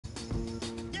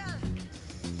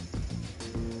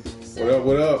What up?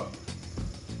 What up?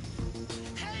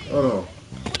 Hold on.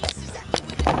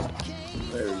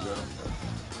 There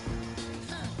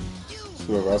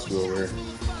we go. I'll screw over here.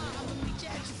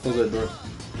 Close that door.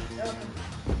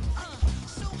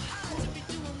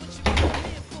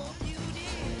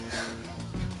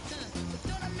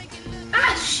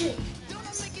 Ah, shit.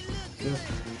 Yeah.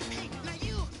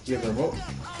 You have the remote?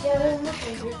 Yeah, there's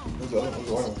nothing here. What's the white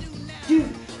one? Dude.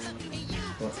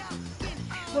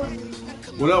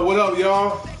 What up,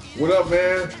 y'all? What up,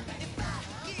 man?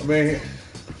 I mean...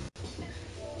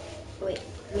 Wait,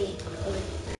 me. What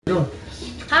you doing?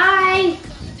 Hi!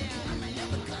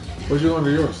 What you doing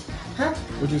to yours? Huh?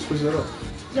 Would you switch that up?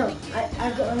 No,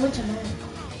 I went to mine.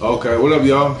 Okay, what up,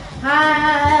 y'all?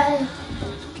 Hi!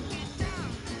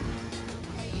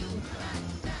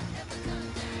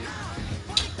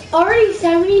 Already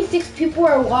 76 people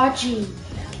are watching.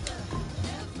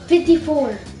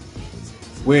 54.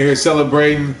 We're here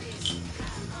celebrating.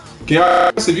 Can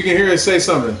y'all, if you can hear us, say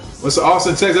something. What's up,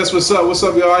 Austin, Texas? That's what's up. What's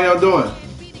up, y'all? How y'all doing?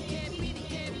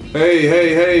 Hey,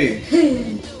 hey, hey.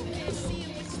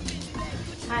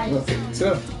 Hi. Sit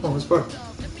down. Come on, let's play.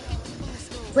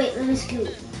 Wait, let me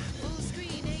scoot.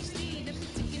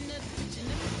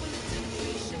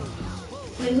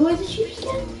 Wait, who are the Chiefs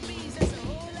again?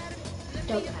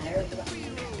 Don't matter.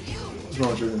 What's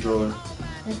wrong with your controller?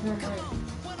 That's not her.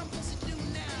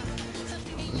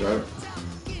 Got it.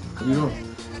 What are you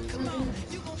doing?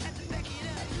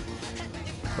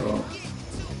 Hold on.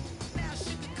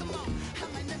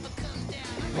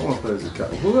 I want to play as a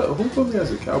Cowboy. Who put me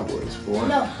as a Cowboys for one?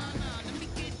 No.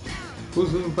 Who's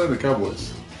playing the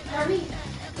Cowboys? Not me.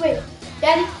 Wait,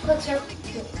 Daddy, let's start.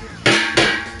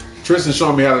 Tristan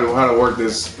showing me how to work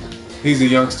this. He's a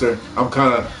youngster. I'm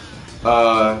kind of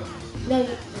No.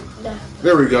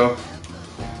 there we go.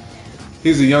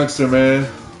 He's a youngster, man.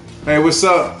 Hey, what's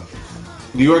up?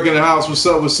 New York in the house. What's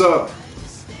up? What's up?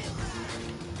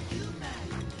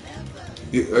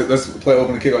 Let's play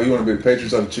open the kickoff. You want to be the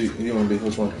Patriots or the Chiefs? You want to be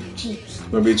which one? Chiefs. You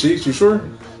want to be Chiefs? You sure?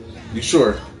 You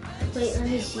sure? Wait, let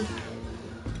me see.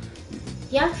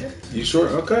 Yeah, I'm sure. You sure?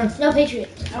 Okay. No,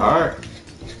 Patriots. All right.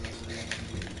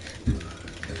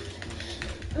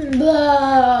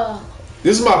 Blah.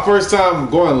 This is my first time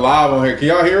going live on here. Can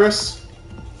y'all hear us?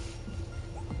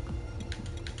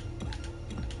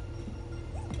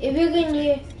 If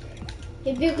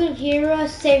you can hear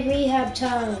us, say rehab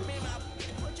time.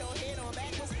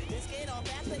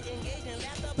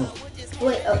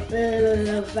 Wait, no,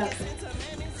 back.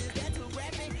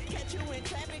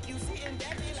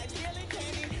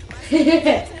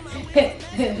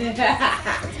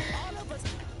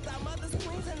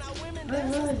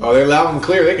 Oh, they're loud and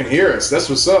clear. They can hear us. That's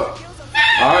what's up.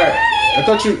 All right. I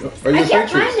thought you. Are you I a can't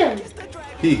Patriots? find him.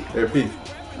 P. They're P.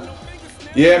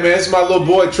 Yeah, man. This is my little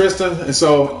boy Tristan, and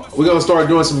so we're gonna start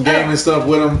doing some gaming stuff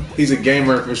with him. He's a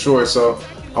gamer for sure. So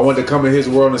I wanted to come in his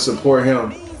world and support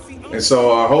him. And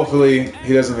so hopefully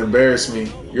he doesn't embarrass me.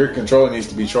 Your controller needs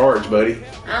to be charged, buddy.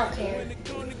 I don't care.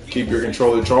 Keep your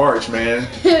controller charged, man.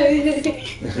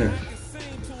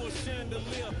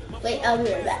 Wait, I'll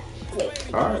be right back. Wait.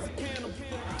 All right.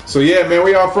 So yeah, man,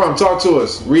 where y'all from? Talk to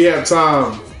us. Rehab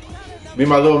time. Me and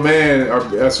my little man,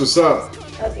 that's what's up.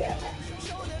 I'll be right back.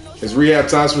 It's rehab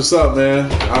time. That's what's up,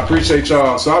 man. I appreciate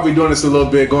y'all. So I'll be doing this a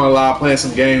little bit, going live, playing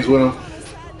some games with him,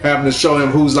 having to show him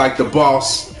who's like the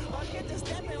boss.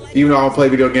 Even though I don't play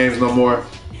video games no more.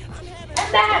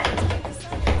 I'm back.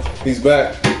 He's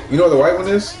back. You know what the white one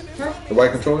is? Huh? The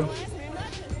white controller?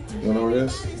 You don't know what it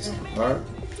is? All right.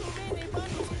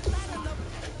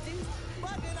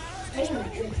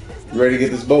 You ready to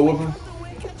get this boat whooping?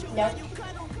 No.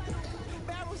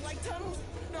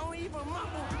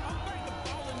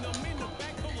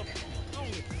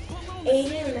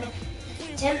 Aiden,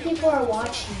 10 people are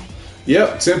watching.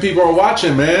 Yep, 10 people are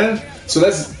watching, man. So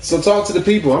talk to the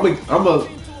people. I'm gonna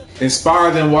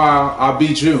inspire them while I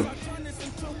beat you.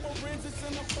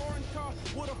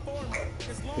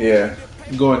 Yeah,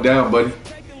 you're going down, buddy.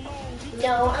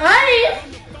 No, I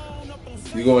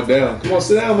You're going down. Come on,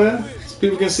 sit down, man. So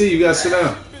people can see you. You gotta sit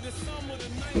down.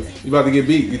 You about to get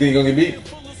beat. You think you're gonna get beat?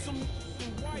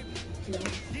 No.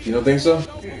 You don't think so?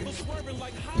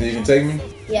 Then you can take me?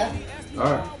 Yeah. All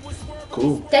right.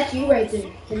 Cool. That's you right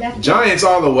there. And that's Giants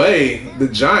all the way. The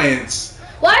Giants.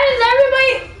 Why does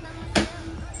everybody?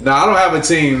 Nah, I don't have a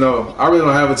team. No, I really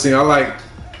don't have a team. I like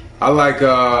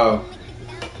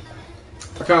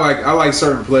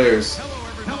certain players.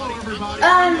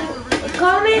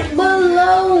 Comment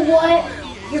below what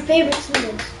your favorite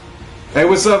team is. Hey,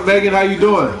 what's up, Megan? How you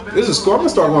doing? This is cool. I'm gonna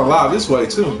start going live this way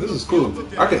too. This is cool.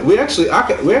 We actually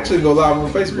go live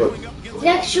on Facebook.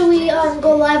 Next, should we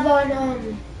go live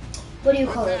on What do you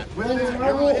call it? Legends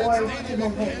Marvel or keep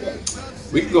on playing it?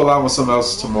 We can go live with something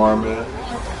else tomorrow, man.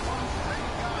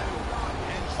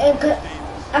 And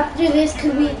after this,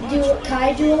 could we do? Can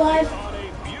I do a live?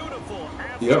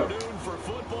 Yep.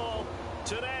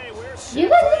 Do you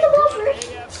guys get the ball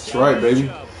first? That's right,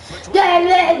 baby.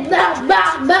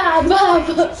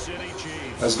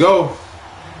 Let's go.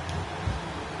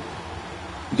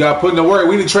 You got to put in the work.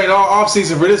 We didn't train all off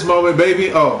season for this moment,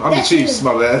 baby. Oh, I'm the Chiefs,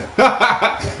 my bad.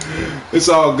 It's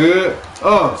all good.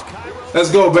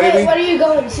 Let's go, baby. Wait, what are you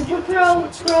going? Super Pro,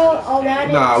 all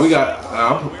Madden? Nah, we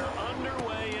got.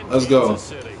 Let's go.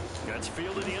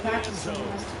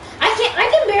 I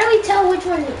can barely tell which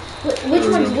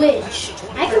one's which.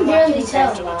 I can barely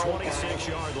tell.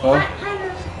 Huh?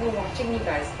 We're watching you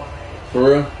guys play. For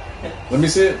real? Let me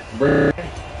see it. What are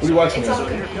you watching?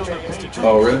 It's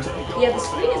Oh, really? Yeah, the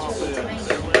screen is really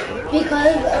tiny.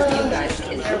 Because You guys, is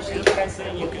there a way you guys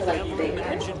can look like bigger?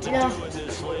 no,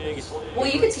 Well,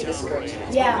 you can see the screen.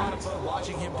 yeah.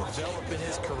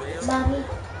 Mommy.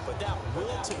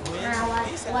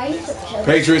 Why are you so chill?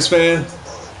 Patriots fan.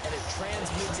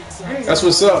 That's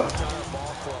what's up.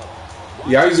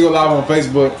 Yeah, I used to go live on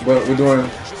Facebook, but we're doing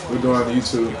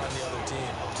YouTube.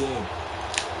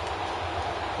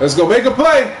 Let's go make a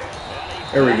play.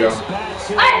 There we go.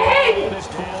 I hate it.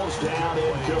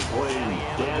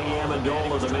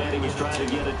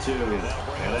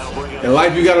 In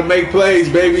life, you gotta make plays,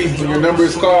 baby. When your number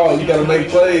is called, you gotta make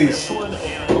plays.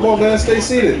 Come on, man, stay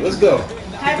seated. Let's go.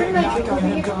 Can I bring my drink over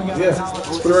here? Yeah,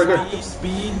 let's put it right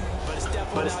there.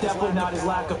 But it's definitely not his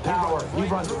lack of power. He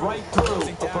runs right through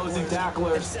opposing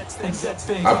tacklers and sets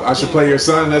things. I should play your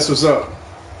son. That's what's up.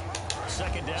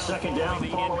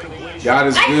 God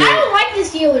is I good. don't like the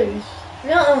Steelers.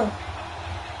 No.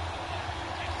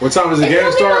 What time does the It's game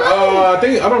Logan start?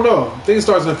 Malone. I don't know. I think it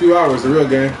starts in a few hours. The real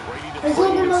game. It's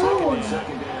Logan Malone.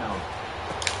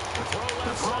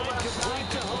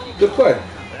 Good play.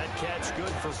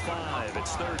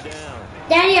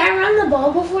 Daddy, I ran the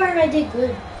ball before and I did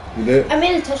good. You did? I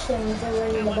made a touchdown with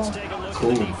running the ball.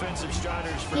 Cool.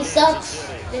 He sucks.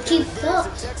 The team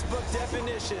sucks.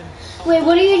 Wait,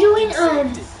 what are you doing?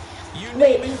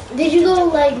 Wait, did you go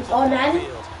like all Madden?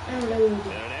 I don't know what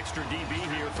you did. An extra DB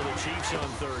here for the Chiefs on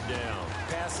third down.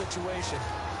 Pass situation.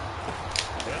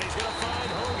 And he's going to find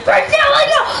Hogan. Right now,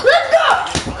 let's go! Let's go!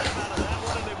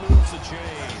 That moves the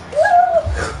chain.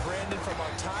 Brandon, from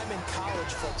our time in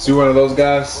college football. So you one of those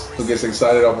guys who gets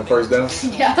excited off the first down?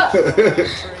 Yeah.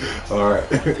 All right.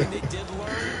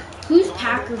 Who's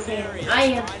Packer fan? I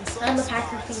am. I'm a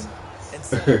Packer fan.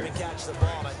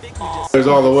 There's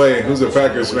all the way. Who's a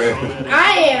Packers fan?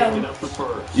 I am.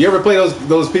 You ever play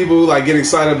those people who like get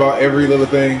excited about every little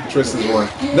thing? Tristan's one.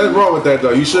 Nothing wrong with that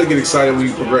though. You should get excited when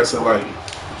you progress in life.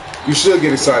 You should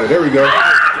get excited. There we go.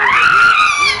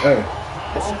 Hey.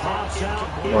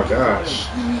 Oh my gosh.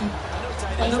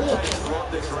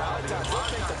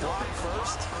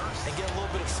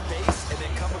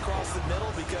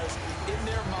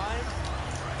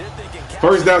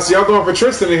 First down. So y'all going for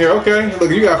Tristan in here. Okay. Look,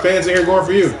 you got fans in here going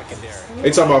for you. They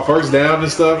talking about first down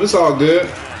and stuff. It's all good.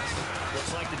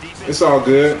 It's all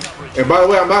good. And by the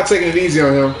way, I'm not taking it easy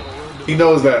on him. He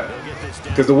knows that.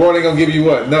 Because the world ain't going to give you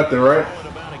what? Nothing, right?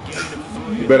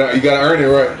 You got to earn it,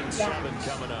 right?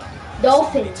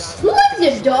 Dolphins. Who likes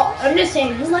the Dolphins? I'm just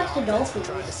saying, who likes the Dolphins?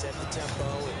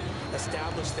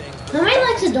 Nobody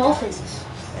likes the Dolphins.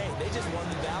 They just won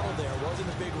the battle there. Wasn't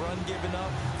a big run given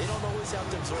up. They don't always have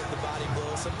to absorb the body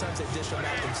blows. Sometimes they dish them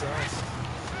out themselves.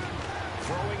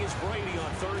 Throwing is Brady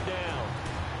on third down.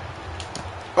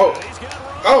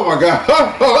 Oh my God.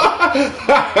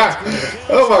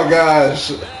 Oh my gosh.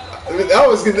 That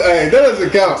was good. Hey, that doesn't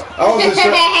count. I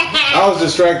was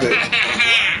distracted.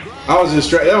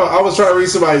 I was trying to read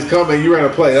somebody's comment. You ran a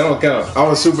play. That don't count. I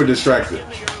was super distracted.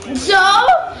 So,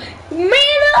 man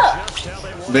up.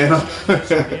 Man up.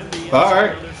 All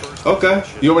right. Okay.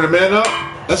 You want me to man up?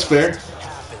 That's fair.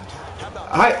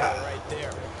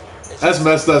 That's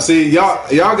messed up. See, y'all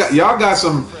got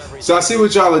some. So I see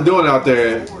what y'all are doing out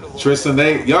there, Tristan.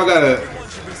 Y'all gotta.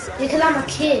 Because I'm a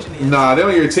kid. Nah, they're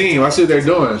on your team. I see what they're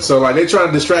doing. So like they trying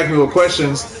to distract me with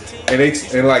questions, and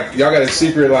like y'all got a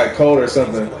secret like code or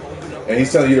something, and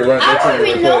he's telling you to run. I don't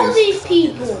even know these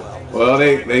people. Well,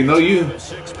 they know you.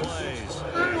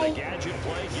 Hi.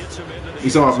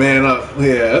 He's talking about man up.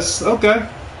 Yeah, that's okay.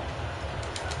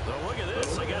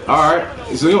 All right.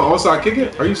 So you want onside kick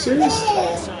it? Are you serious?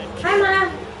 Hi, Mom.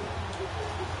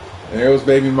 And there was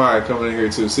baby Maya coming in here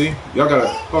too. See, y'all gotta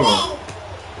hold on.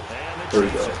 There we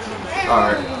go. All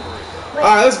right. All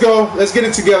right, let's go. Let's get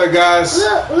it together, guys.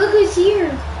 Look who's here.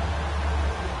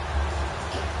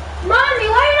 Mommy,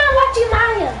 why are you not watching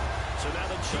Maya?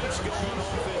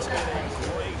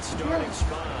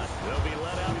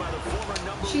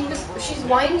 She's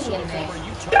whining in there.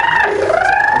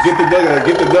 Get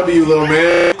the W, little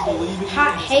man.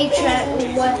 Hey,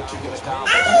 Trent, what?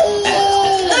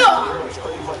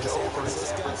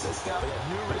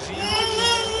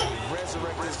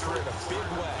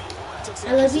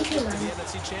 I love you too, man.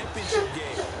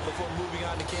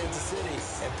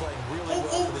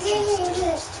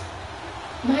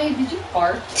 Maya, did you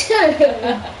fart? Smells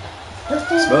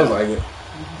like it.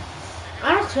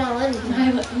 I don't smell anything.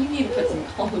 Maya, you need to put some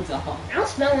clothes on. I don't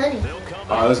smell anything. All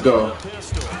right, let's go.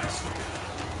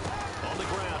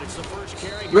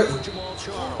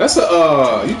 That's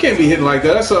a you can't be hitting like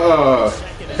that. That's a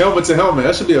helmet to helmet.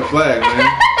 That should be a flag,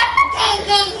 man.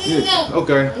 Yeah,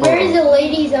 okay. Where is the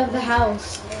ladies of the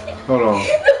house? Hold on.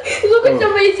 Look what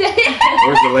somebody said.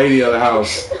 Where's the lady of the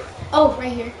house? Oh,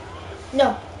 right here.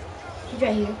 No, she's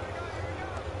right here.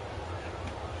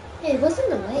 Hey, what's in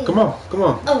the way? Come on, come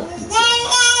on. Oh.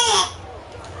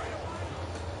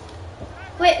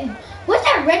 Wait, what's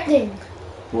that red thing?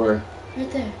 Where?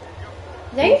 Right there.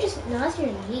 Is that your just, no, that's your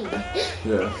knee.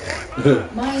 Yeah.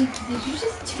 Maya, did you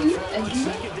just toot a knee?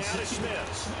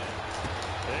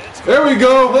 There we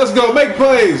go. Let's go. Make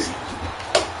plays.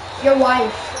 Your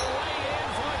wife.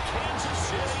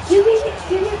 You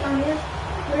can on this.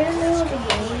 We're in the middle of the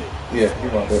game. Yeah,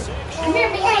 you're my bad. Come here,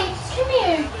 baby. Come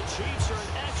here.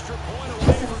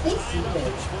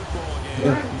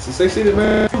 Yeah, so stay seated,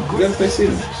 man. You gotta stay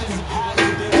seated.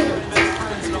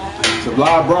 It's a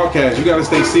live broadcast. You gotta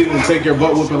stay seated and take your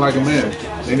butt whooping like a man.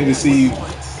 They need to see you.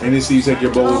 They need to see you take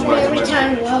your butt whooping like a Every man.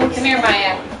 time, whoa. Come here,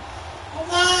 Maya.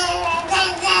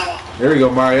 There we go,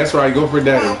 Maya. That's right. Go for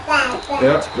daddy.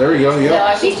 Yep. There we go. No, Yep.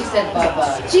 I think she said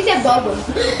Bubba. She said bubble.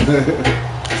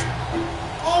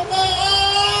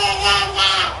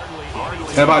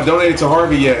 Have I donated to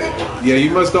Harvey yet? Yeah,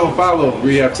 you must don't follow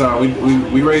Rehab Time.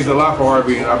 We raised a lot for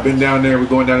Harvey. I've been down there. We're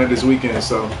going down there this weekend,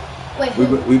 so Wait,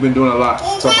 we've been doing a lot.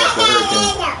 Talk about the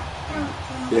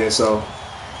hurricane. Yeah, so.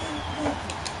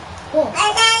 cool.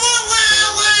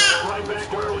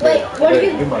 Wait, what are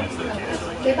you? Come on.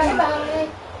 Okay, bye.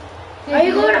 Are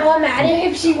you going all Madden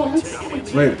if she wants?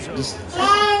 Wait, just.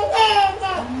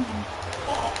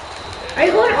 Are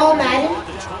you going all Madden?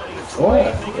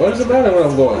 What? What does it matter when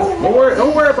I'm going? Don't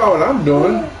worry about what I'm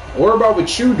doing. Worry about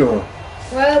what you doing.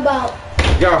 Worry about.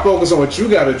 You gotta focus on what you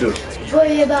gotta do.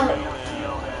 Worry about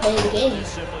playing the game.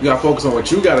 You gotta focus on what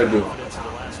you gotta do.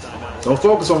 Don't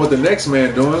focus on what the next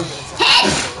man doing.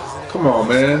 Come on,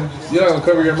 man. You're not gonna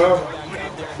cover your mouth?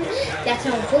 That's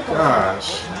not a football.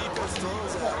 Gosh.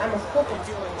 I'm a football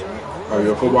player. Are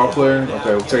you a football player?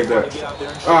 Okay, we'll take that.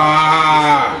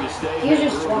 Ah! You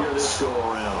just watch.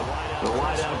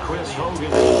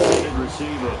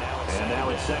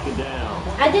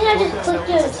 I think I just clicked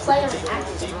to play on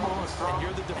accident.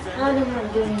 I don't know what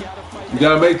I'm doing. You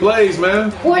gotta make plays,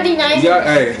 man. 49. You got,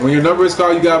 hey, when your number is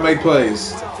called, you gotta make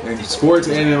plays. In sports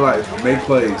and in life, make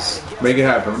plays. Make it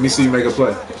happen. Let me see you make a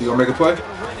play. You gonna make a play?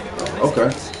 Okay.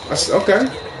 Okay.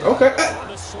 Okay.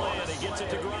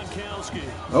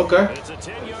 Okay.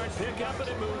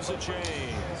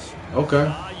 Okay.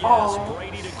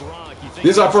 This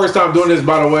is our first time doing this,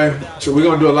 by the way. We're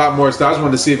gonna do a lot more stuff. I just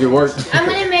wanted to see if it worked. I'm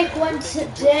gonna make one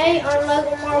today on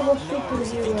Lego Marvel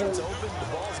Superheroes.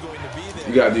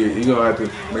 You gonna have to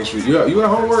make sure you got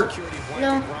homework.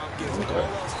 No. Okay.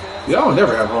 Y'all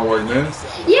never have homework, man.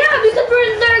 Yeah, because we're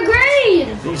in third grade.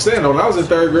 I'm saying though, when I was in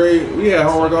third grade, we had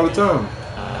homework all the time.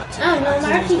 I don't know,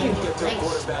 my teacher did.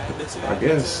 Nice. I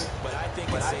guess.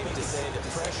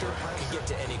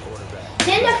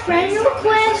 Send a friend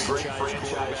request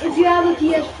if you have a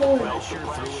PS4.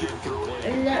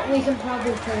 And that we can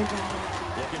probably play that.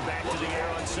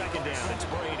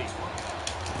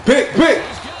 Pick!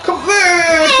 Come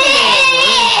on!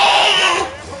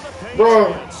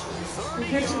 Bro.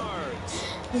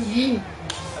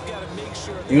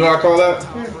 You know what I call that?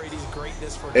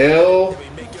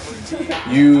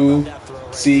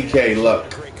 L-U-C-K,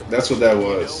 luck. That's what that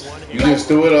was. You just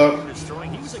threw it up,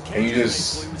 and you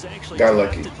just got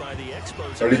lucky.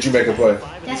 Or did you make a play?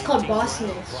 That's called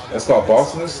bossness. That's called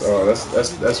bossness? Oh, that's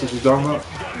what you're talking about?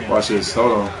 Watch this.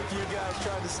 Hold on.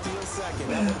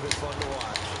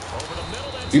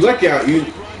 You lucky I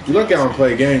don't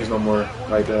play games no more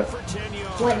like that.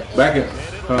 What? Back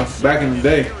in the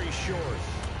day.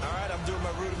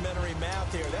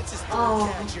 Oh.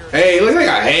 Hey, look,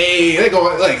 they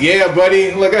going like, yeah,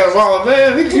 buddy. Look at them all,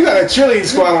 man. You got a cheerleading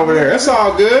squad over there. That's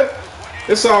all good.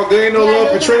 It's all good. Ain't no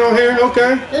love for Trent on here,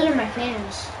 okay? Those are my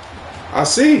fans. I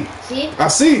see. See? I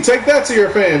see. Take that to your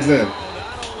fans then.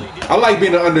 I like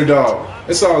being an underdog.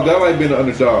 It's all good. I like being an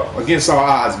underdog against all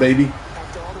odds, baby.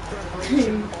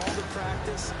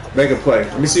 Make a play.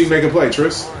 Let me see you make a play,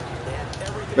 Tris.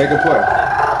 Make a play.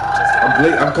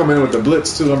 I'm coming in with the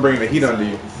blitz too. I'm bringing the heat under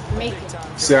you. Make it.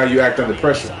 See how you act under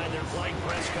pressure.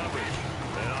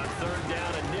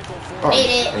 Oh, Made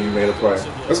it. and you made a play.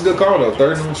 That's a good call though.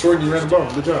 Third and short, and you ran the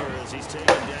ball. Good job.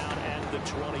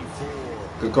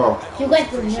 Good call. You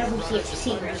guys will never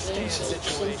see my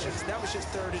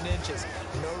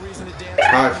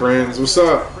Hi, friends. What's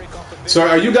up? So,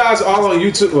 are you guys all on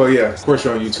YouTube? Well, yeah, of course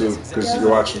you're on YouTube because you're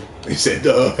watching. He said,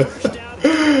 duh.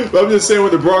 But I'm just saying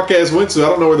where the broadcast went to. I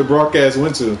don't know where the broadcast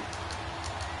went to.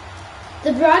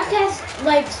 The broadcast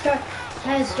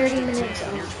has 30 minutes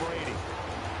on.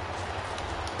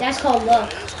 That's called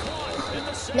luck.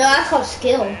 No, that's called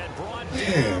skill.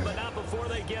 Damn.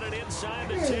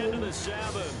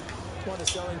 One of the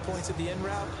selling points of the end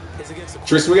route is against the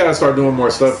Tristan, we gotta start doing more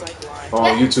stuff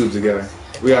on YouTube together.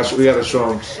 We gotta show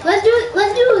them. Let's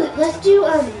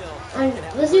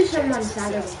do something on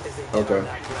Saturday. Okay. A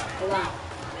lot.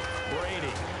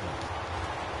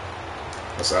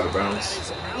 That's out of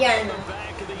bounds. Yeah, I know.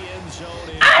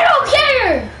 I don't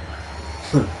care!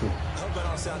 hope I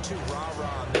don't sound too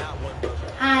rah-rah on that one, but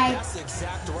Hi. that's the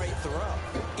exact right throw.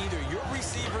 Either your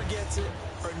receiver gets it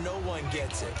or no one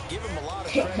gets it. Give him a lot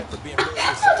of credit for being really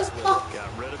precise with it. Got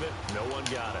rid of it, no one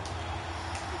got it.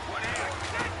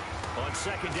 On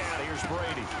second down, here's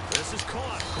Brady. This is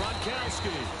caught. Gronkowski.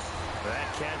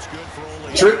 That catch good for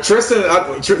only... Tristan,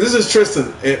 this is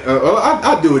Tristan.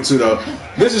 I do it too, though.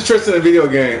 This is Tristan in a video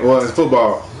game, well, in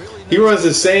football. He runs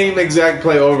the same exact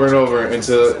play over and over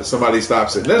until somebody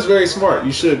stops it. That's very smart.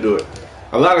 You should do it.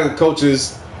 A lot of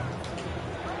coaches...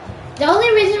 The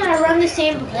only reason I run the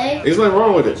same play... There's nothing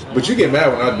wrong with it. But you get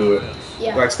mad when I do it.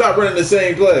 Yeah. Like, stop running the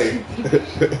same play.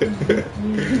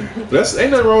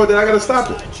 Ain't nothing wrong with that. I got to stop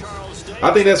it.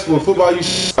 I think that's for football. I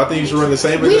think you should run the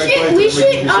same exact play. We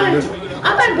should on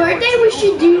my birthday. We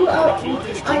should do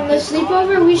on the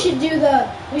sleepover. We should do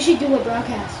a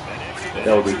broadcast.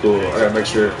 That would be cool. I gotta make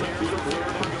sure.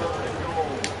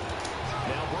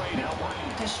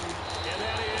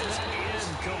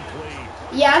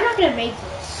 Yeah, I'm not gonna make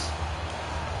this.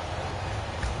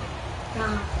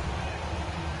 Nah.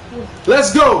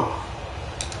 Let's go.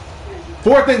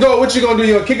 Fourth and goal. What you gonna do?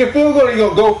 You gonna kick a field goal, or you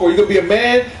gonna go for it? You gonna be a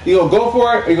man? You gonna go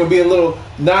for it? Or you gonna be a little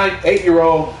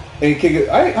 8-year-old and kick it?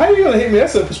 How are you gonna hit me?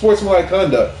 That's a sportsmanlike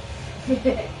conduct.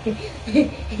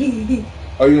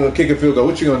 Or you gonna kick a field goal?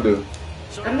 What you gonna do?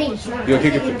 I mean, smart. You gonna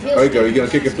kick it? Oh, you go. You gonna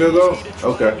kick a field goal?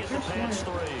 Okay.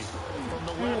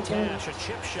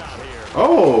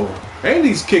 Oh,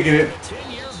 Andy's kicking it.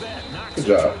 Good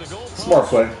job. Smart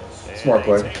play. Smart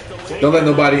play. Don't let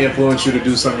nobody influence you to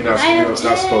do something you're not supposed to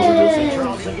do.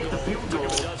 Work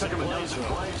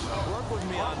with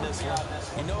me on this one.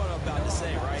 You know what I'm about to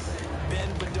say, right?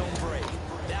 Bend but don't break.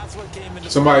 That's what came into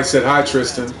Somebody said hi,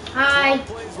 Tristan. Hi.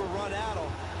 plays were run at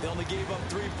them. They only gave up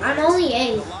 3 points. I'm only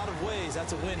 8. In a lot of ways,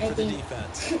 that's a win for the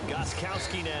defense.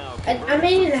 Goskowski now. I'm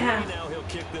 8.5. Now he'll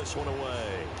kick this one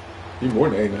away. You're more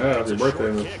than 8.5. Your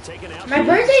birthday. Kick taken out. My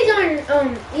birthday's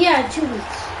on 2 weeks.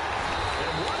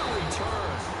 And what a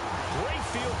return. Great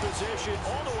field position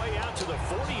all the way out to the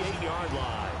 48-yard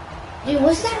line. Dude,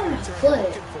 what's that on my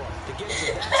foot?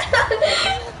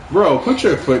 Bro, put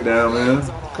your foot down, man.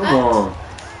 Come on.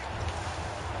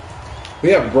 We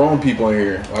have grown people in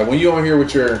here. Like when you're on here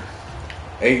with your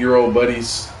 8-year-old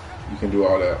buddies, you can do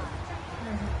all that.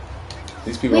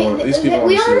 These people want to see what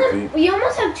We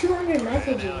almost have 200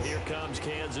 messages. Here comes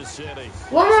Kansas City.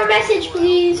 One more message,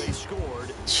 please. They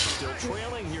scored. Still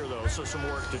trailing here, though, so some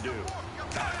work to do.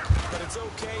 But it's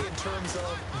okay in terms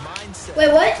of mindset.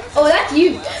 Wait, what? Oh, that's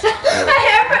you.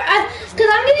 Because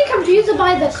I'm getting confused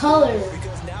by the color.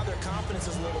 Because now their confidence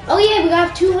is a little Oh, yeah, we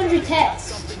got 200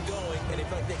 texts. going, and they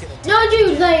feel like they can No,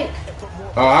 dude, like...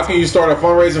 how can you start a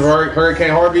fundraiser for Hurricane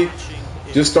Harvey?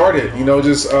 Just start it. You know,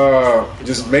 just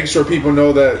make sure people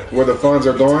know that where the funds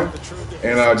are going,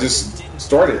 and just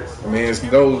start it. I mean, it's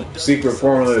no secret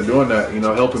formula to doing that. You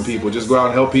know, helping people. Just go out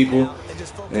and help people,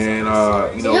 and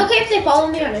you Is know. it okay if they follow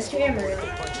me on Instagram or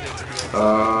not?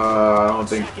 I don't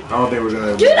think we're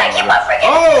gonna. Dude, I keep on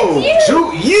forgetting that's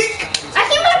you! Yeek! I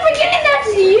keep on forgetting that's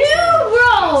you,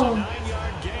 bro!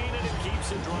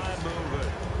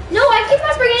 No, I keep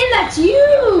on forgetting that's you!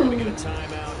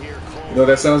 You know what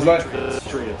that sounds like?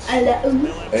 Hello.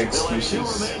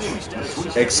 Excuses.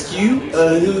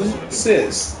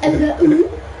 Excuses. Hello.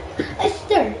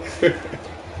 Esther.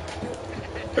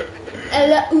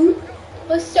 Hello.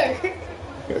 Esther.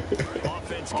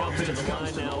 Offense comes to the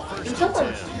line now. First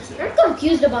I'm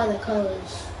confused about the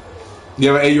colors. You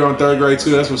have an 8-year on third grade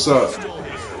too. That's what's up.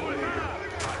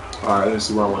 All right, let's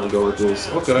see where I want to go with this.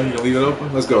 Okay, you gonna leave it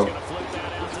open? Let's go.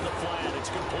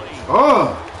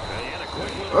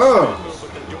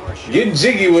 Getting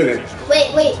jiggy with it.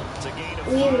 Wait.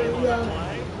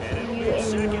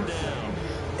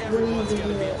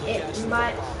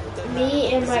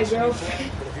 Me and my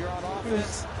girlfriend.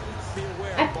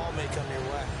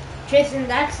 Tristan,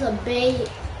 that's a bait.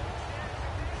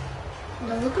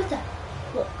 No, look at that.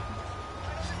 Look.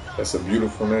 That's a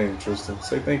beautiful name, Tristan.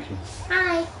 Say thank you.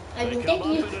 Hi. I mean, thank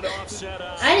you.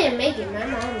 I didn't make it. My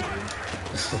mom did.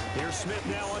 Here's Smith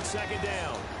now on second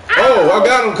down. Oh, I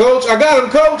got him, coach. I got him,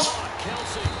 coach.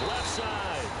 Kelsey, left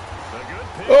side. A good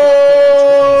pick. Oh.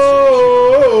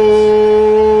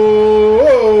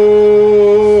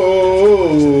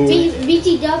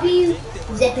 BTW,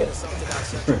 zip it.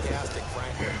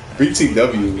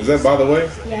 BTW, is that by the way?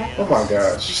 Yeah. Oh my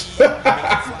gosh.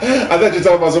 I thought you were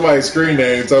talking about somebody's screen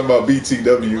name, talking about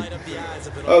BTW.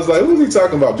 I was like, who's he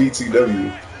talking about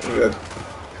BTW?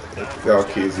 Y'all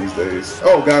kids these days.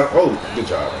 Oh, got him. Oh, good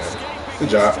job, man. Good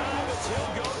job.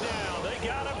 They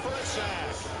got him for a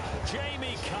sack.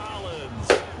 Jamie Collins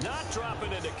not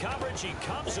dropping into coverage. He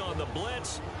comes on the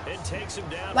blitz and takes him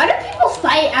down. Why do people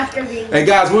fight after being? Hey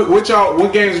guys, what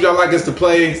games would y'all like us to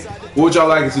play? What would y'all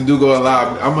like us to do going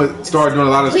live? I'm gonna start doing a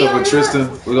lot of stuff with Tristan.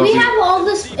 We have all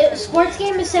the sports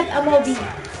games except MLB.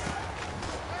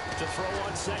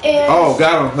 And oh,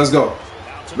 got him. Let's go.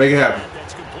 Make it happen.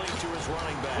 That's complete to his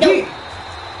running back. no. They'll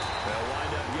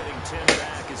wind up getting 10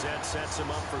 back as that sets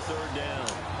him up for third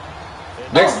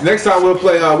down. Next time we'll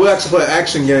play. We'll actually play an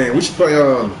action game. We should play.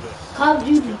 Call of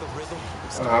Duty.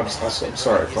 I'm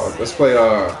sorry, Claude. Let's play.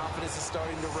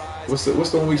 What's the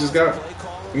one we just got?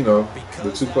 You know, the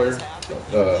 2-player.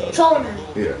 Solomon.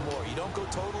 Yeah. You don't go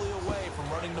totally away from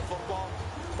running the football,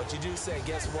 but you do say,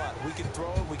 guess what? We can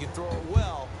throw it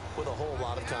well with a whole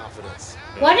lot of confidence.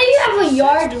 Why do you have a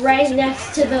yard right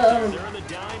next to the? They're in the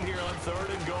dime here on third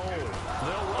and goal.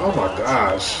 Oh my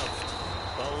gosh.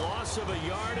 A loss of a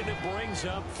yard and it brings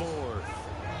up fourth.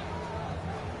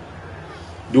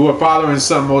 Do a father and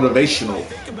son motivational.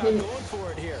 Think about going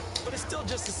for it here, but it's still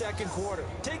just the second quarter.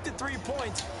 Take the 3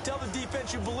 points, tell the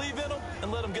defense you believe in them,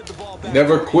 and let them get the ball back.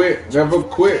 Never quit. Never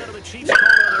quit. The Chiefs call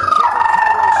on their kicker,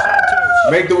 Carlos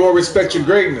Santos. Make the world respect your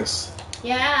greatness.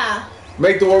 Yeah.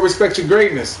 Make the world respect your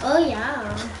greatness. Oh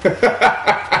yeah.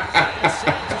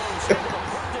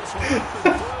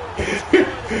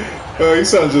 Oh, you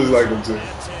sound just like him too.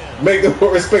 Make the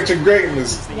world respect your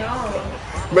greatness. Yeah.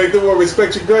 Make the world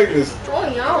respect your greatness. Oh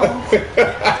yeah.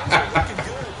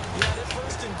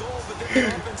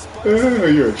 Oh,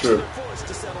 you're a trip.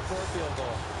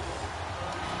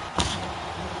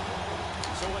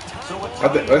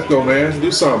 Let's go, man.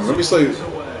 Do something. Let me say.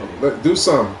 Do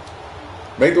something.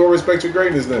 Make the world respect your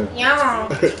greatness, then. Yeah.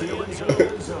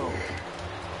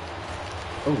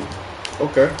 Oh,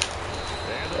 okay.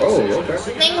 Oh, okay.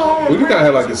 Hang on. We do kind of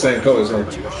have like the same colors, huh?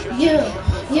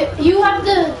 You have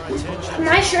the.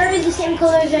 My shirt is the same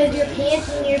colors as your pants,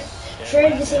 and your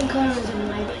shirt is the same colors as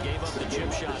mine.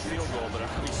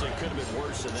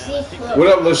 See, look. What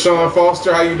up, LaShawn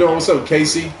Foster? How you doing? What's up,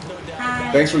 Casey?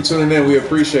 Hi. Thanks for tuning in. We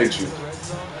appreciate you.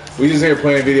 We just here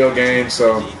playing video games,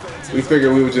 so we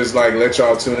figured we would just like let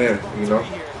y'all tune in, you know.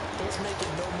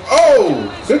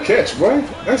 Oh, good catch, boy.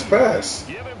 Nice pass.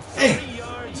 Dang.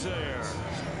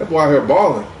 That boy out here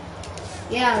balling.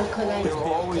 Yeah, because There will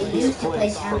always I be a used to play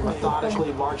place for tackle methodically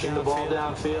football. marching the ball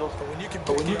downfield.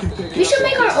 But when you can pick We should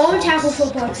make our own tackle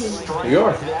football team. We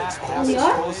are. We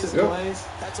are? Yep.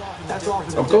 That's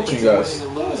often I'm coaching you guys.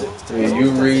 winning and losing. Yeah,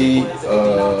 you read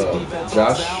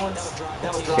Josh,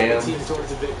 Cam.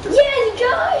 Yeah,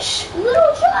 Josh!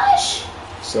 Little Josh!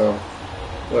 So,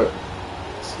 what?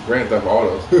 It's Grand Theft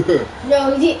Auto.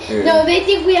 No, Yeah. no, they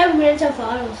think we have Grand Theft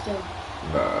Auto still.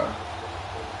 Nah.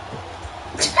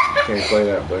 Can't play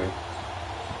that, buddy.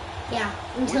 Yeah,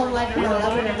 until like I'm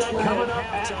 11 or Coming 12. up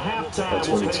at halftime, That's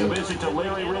we'll pay a 22. visit to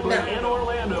Larry Ridley in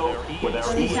Orlando with our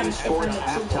At least EA I'm Sports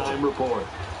different. halftime report.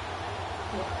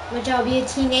 Which I'll be a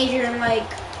teenager and like,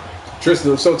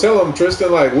 Tristan, so tell them,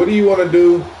 Tristan, like, what do you want to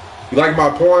do? You like my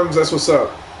poems? That's what's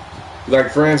up. You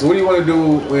like Friends? What do you want to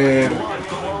do when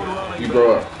you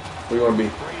grow up? What do you want to be?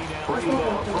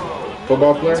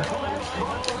 Football player?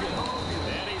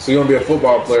 So you want to be a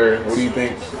football player? What do you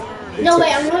think? no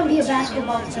wait, I'm gonna be a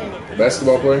basketball player.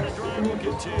 Basketball player?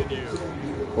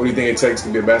 What do you think it takes to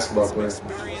be a basketball player?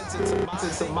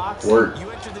 Work.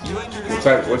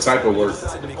 What type of work?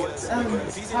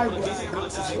 Hard work.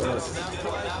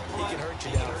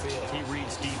 He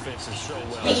reads defenses so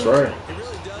well. That's right.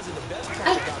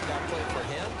 I,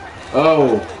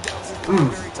 Oh.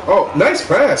 Oh, nice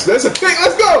pass. That's a thing.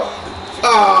 Let's go.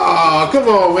 Ah, come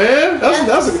on, man. That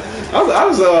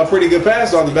was a pretty good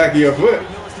pass on the back of your foot.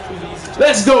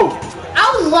 Let's go.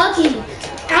 I was lucky.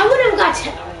 I would have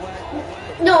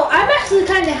got. No, I'm actually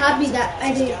kind of happy that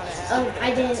I didn't.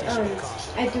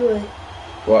 I threw it.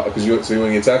 Well, because you want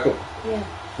to get tackled? Yeah.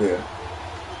 Yeah.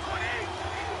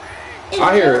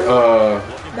 I hear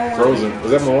Frozen.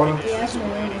 Is that Moana? Yeah, that's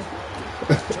Moana.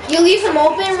 You leave him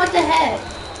open? What the heck?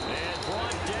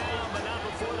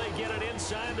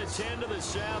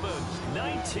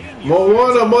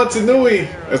 Moana Montanui.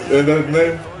 That's the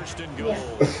name? Yeah.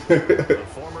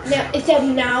 Now, except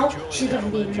now, she's going to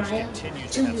be Maya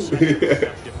Tunui.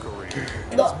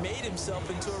 Made himself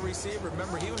into a receiver.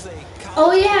 Remember, he was a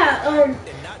Oh yeah,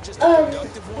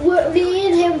 me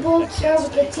and him both start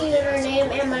with the T in our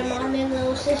name, and my mom and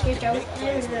little sister start with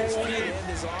N in their name.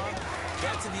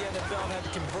 Got to the NFL and had to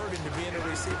convert him to being a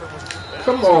receiver.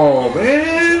 Come on,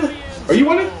 man. Are you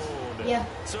winning? Yeah.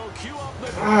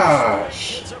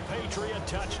 Gosh.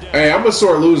 Hey, I'm a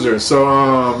sore loser,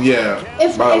 so yeah.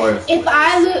 By the way, if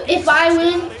I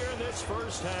win,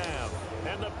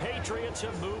 and the Patriots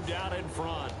have moved out in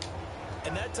front.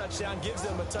 And that touchdown gives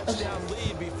them a touchdown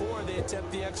lead before they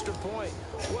attempt the extra point.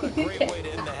 What a great way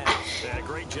to end the half. Yeah,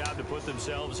 great job to put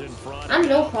themselves in front. I'm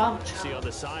no problem. See on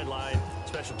the sideline,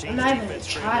 special teams I'm not even a defense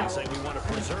child. saying we want to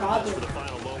preserve this for the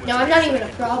final moments. No, I'm not even a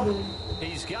problem.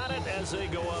 He's got it as they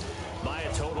go up by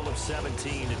a total of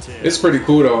 17-10. it's pretty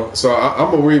cool though. So I'm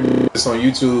gonna read this on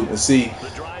YouTube and see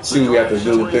what we have to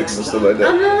do with picks and stuff like I'm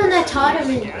that. the one that taught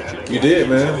him. You did,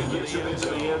 man.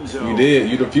 You did.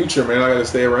 You the future, man. I gotta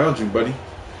stay around you, buddy.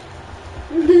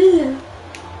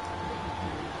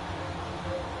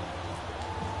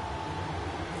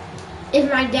 If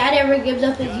my dad ever gives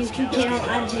up his YouTube channel,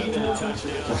 I'm taking it over.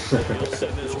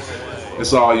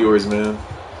 It's all yours, man.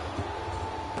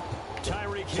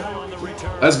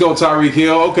 Let's go, Tyreek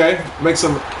Hill. Okay, make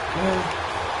some.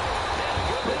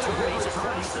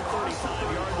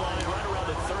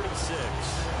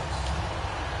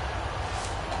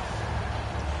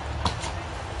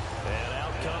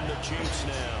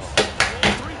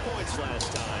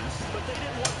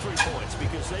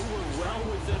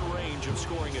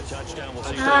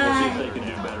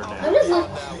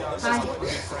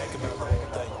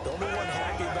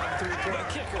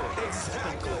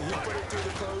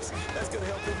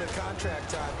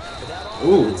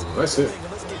 Ooh, that's it.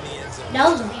 That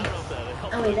was me.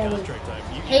 Oh wait, that was.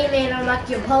 Hey man, I like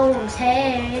your poems.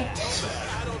 Hey.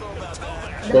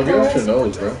 Bro, get off your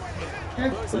nose, bro.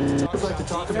 I'd like to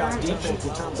talk about defense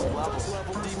in terms of levels.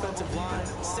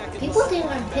 People think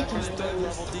I'm picking.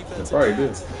 They probably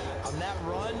do. On that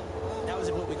run, that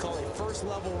was what we call a first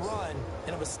level run,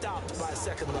 and it was stopped by a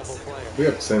second level player. We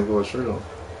have the same color shirt on.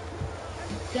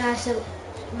 Yeah, so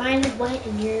mine is white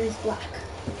and yours is black.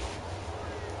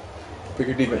 Pick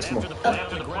your defense, come on.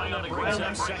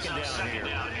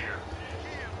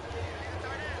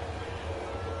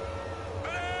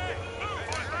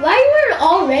 Why are you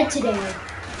all red today?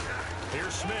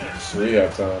 It's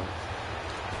rehab time.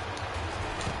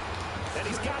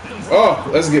 Oh,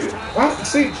 let's get it.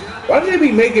 Why did they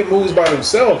be making moves by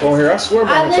themselves on here? I swear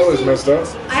my controller's messed up.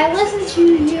 I listen to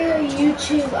your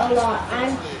YouTube a lot.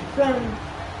 I'm from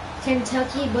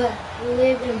Kentucky, but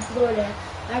live in Florida.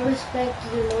 I respect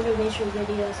your motivational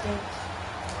videos. Thanks.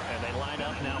 And they line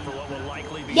up now for what will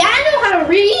likely be. Yeah, I know how to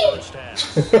read.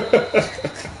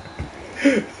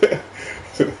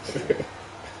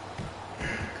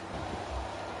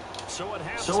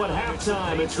 So at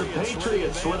halftime, it's the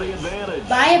Patriots with the advantage.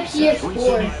 Buy a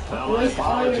PS4 with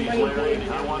all your money.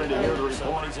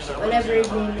 Whatever his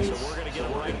name is. So we're going to get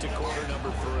right to quarter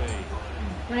number 3.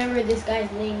 Whatever this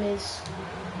guy's name is.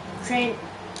 Trent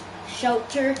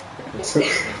Shelter. I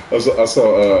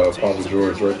saw Papa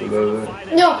George right the other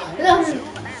day. No,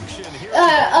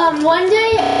 one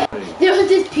day there was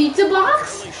this pizza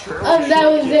box that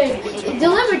was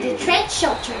delivered to Trent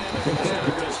Shelter.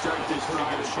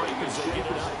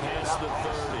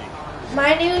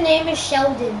 My new name is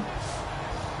Sheldon.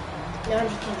 No, I'm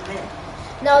just kidding, man.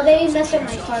 No, they messed up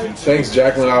my card. Thanks,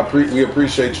 Jacqueline. We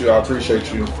appreciate you. I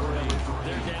appreciate you. I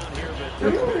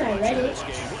know when I read it.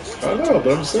 I know,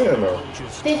 but I'm saying though.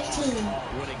 15.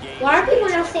 Why are people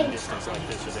not saying?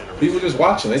 People just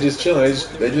watching. They just chilling.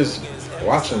 They just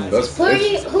watching. Who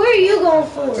are you going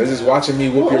for? They're just watching me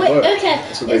whoop your butt. Okay.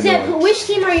 Which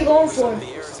team are you going for?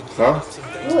 Huh?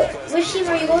 Which team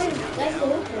are you going for?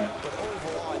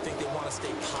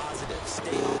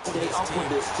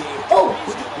 Oh!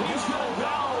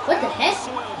 What the heck? Is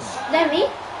that me?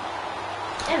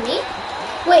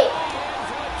 Wait.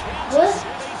 What?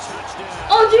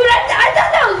 Oh, dude, I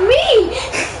thought that was me.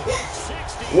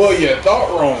 Well, you thought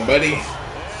wrong, buddy.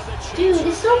 Dude,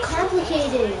 it's so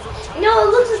complicated. No, it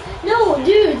looks like, no,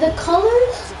 dude, the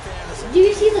colors. Do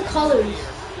you see the colors?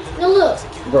 No, look.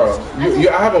 Bro,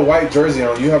 I have a white jersey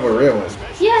on. You have a red one.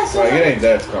 Yeah, so like, it ain't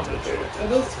that complicated.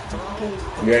 It is complicated.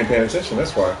 You ain't paying attention.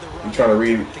 That's why. You trying to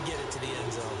read.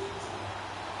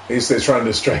 He says trying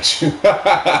to distract you. Is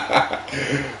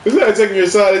that taking your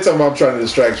side? They talking about I'm trying to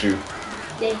distract you.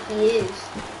 Yeah, he is.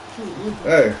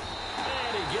 Hey.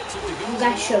 You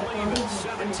guys should.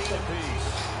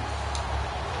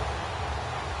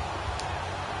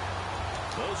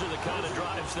 Those are the kind of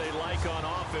drives they like on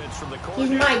offense from the He's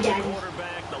my daddy.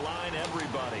 quarterback, the line,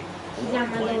 everybody. He's not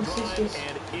my little sisters.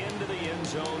 And into the end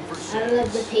zone for 6. I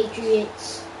love the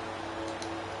Patriots.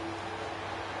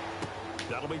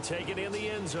 That'll be taken in the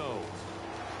end zone.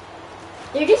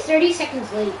 They're just 30 seconds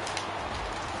late.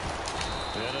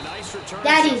 And a nice return.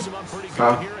 Daddy.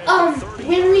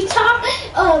 When we talk,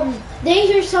 they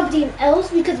hear something else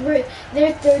because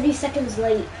they're 30 seconds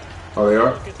late. Oh, they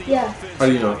are? Yeah. How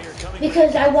do you know?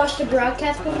 Because I watched the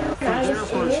broadcast when I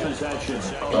was in it, and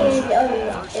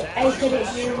I couldn't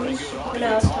hear me when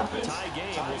I was talking.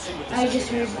 I just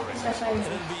heard stuff I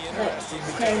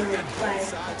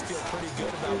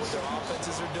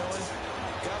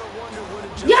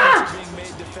Yeah!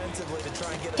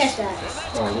 Catch that.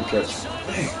 Oh, good catch.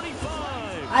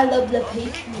 I love the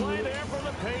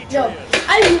Patriots. No,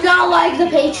 I do not like the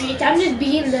Patriots. I'm just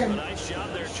beating them. Nice job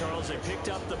there, Charles. They picked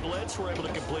up the blitz, were able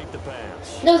to complete the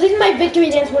pass. No, this is my victory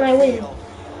dance when I win.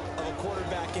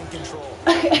 Quarterback in control.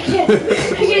 I can't do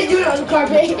it on the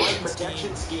carpet. So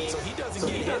he doesn't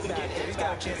get hit back there. He's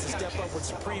got a chance to step up with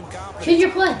supreme confidence. Here's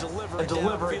your play.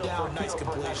 Deliver it down for a nice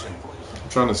completion. I'm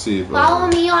trying to see it, bro. Follow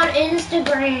me on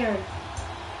Instagram.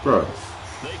 Bro.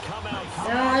 They come out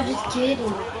No, I'm just kidding. to the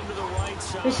right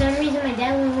side. For some reason, my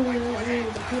dad won't let me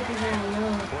the people that I know.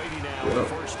 Brady now Yep. on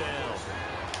first down.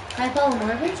 Can I follow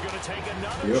Marvin? He's going to take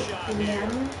another Yep. shot Is here. that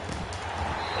one?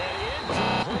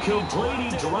 Brady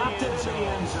dropped it in the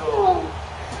end zone. Oh.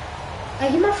 I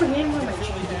keep on forgetting where my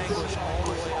chain is.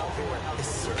 It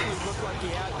certainly looked like he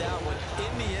had that one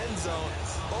in the end zone,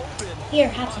 open, Here,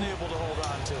 have some. unable to hold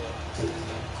on to it.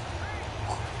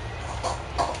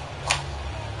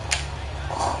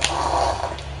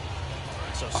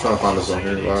 I'm trying to find this on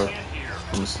here live.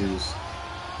 Let me see this.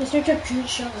 Let's search up Trent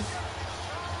Tristan.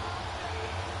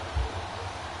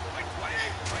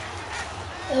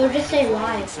 It'll just say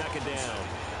live. Second down.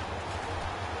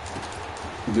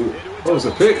 Dude. Oh, it's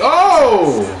a pick.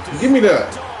 Oh! Give me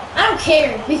that. I don't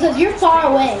care because you're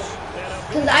far away.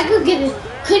 Because I could get it.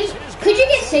 Could you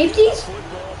get safeties?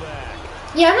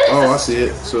 Yeah, I'm gonna. Oh, I see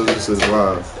it. So this is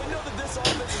live.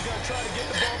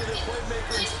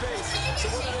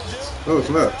 Oh,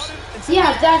 snaps.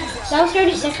 Yeah, that was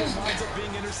 30 seconds.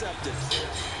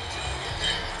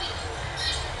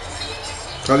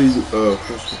 How do you, And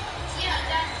push it?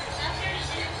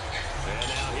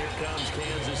 now here comes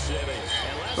Kansas City.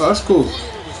 Oh, that's cool.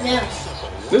 Yeah.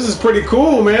 This is pretty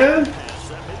cool, man.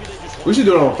 We should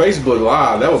do it on Facebook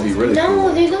Live. That would be really No, cool.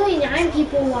 there's only 9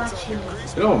 people watching.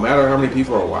 It don't matter how many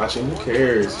people are watching. Who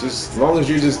cares? Just as long as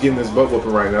you're just getting this butt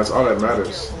whooping right now, that's all that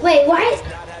matters. Wait, why?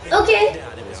 Okay.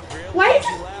 Why?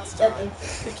 Okay.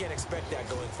 They can't expect that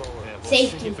going forward.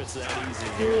 Safety. If it's that easy.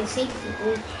 Give me a safety.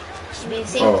 Give me a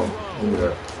safety. Oh, look at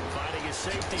that. Finding a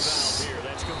safety valve here.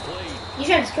 That's complete. You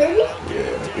trying to scare me?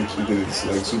 Yeah, it did it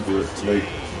like super late. 13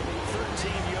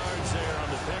 yards there on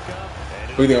the pickup.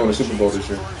 Who do you think won the Super Bowl this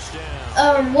year?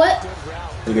 What?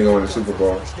 Who do you think won the Super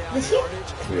Bowl? This year?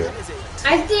 Yeah.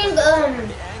 I think,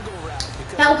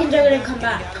 Falcons are gonna come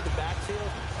back.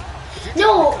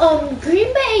 No,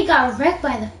 Green Bay got wrecked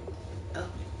by the...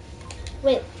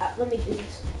 Wait, let me do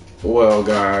this. Well,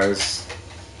 guys,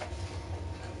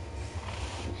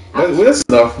 that's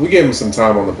enough. We gave him some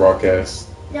time on the broadcast.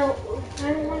 No,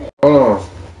 I don't want it. Hold on.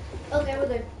 Okay, we're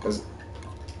good. That's-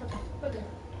 Okay, we're good.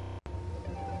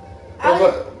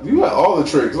 You got all the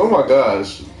tricks. Oh my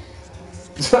gosh.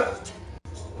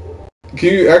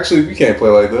 Can you actually? You can't play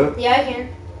like that. Yeah, I can.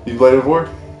 You played it before?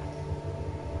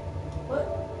 What?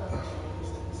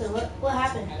 So what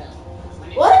happened?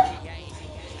 What?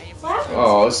 What happened?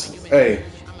 Oh, hey,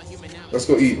 let's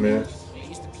go eat, man.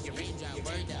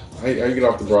 How you get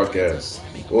off the broadcast?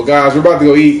 Well, guys, we're about to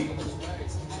go eat.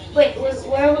 Wait,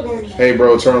 where are we going? Hey,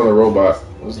 bro, turn on the robot.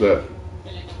 What's that? I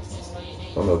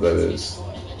don't know what that is.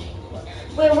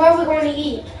 Wait, where are we going to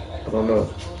eat? I don't know.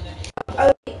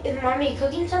 Is mommy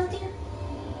cooking something?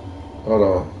 Hold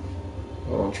on.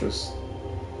 Hold on, Tris.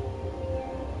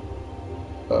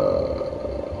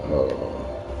 Hold on.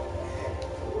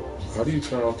 How do you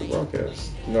turn off the broadcast?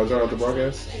 You know, turn off the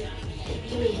broadcast?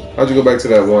 How'd you go back to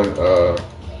that one?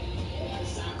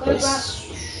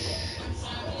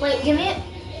 Wait, give me it.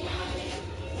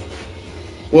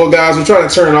 Well, guys, we're trying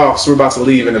to turn it off, so we're about to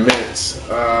leave in a minute.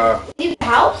 Leave the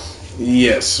house?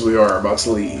 Yes, we are about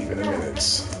to leave in a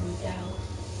minute.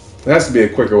 There has to be a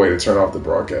quicker way to turn off the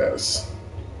broadcast.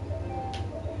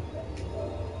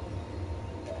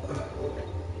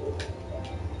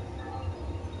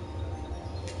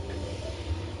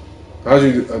 How'd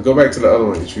you go back to the other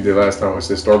one that you did last time? It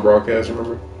said start broadcast,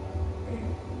 remember?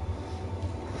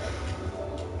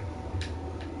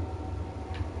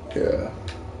 Yeah,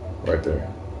 right there.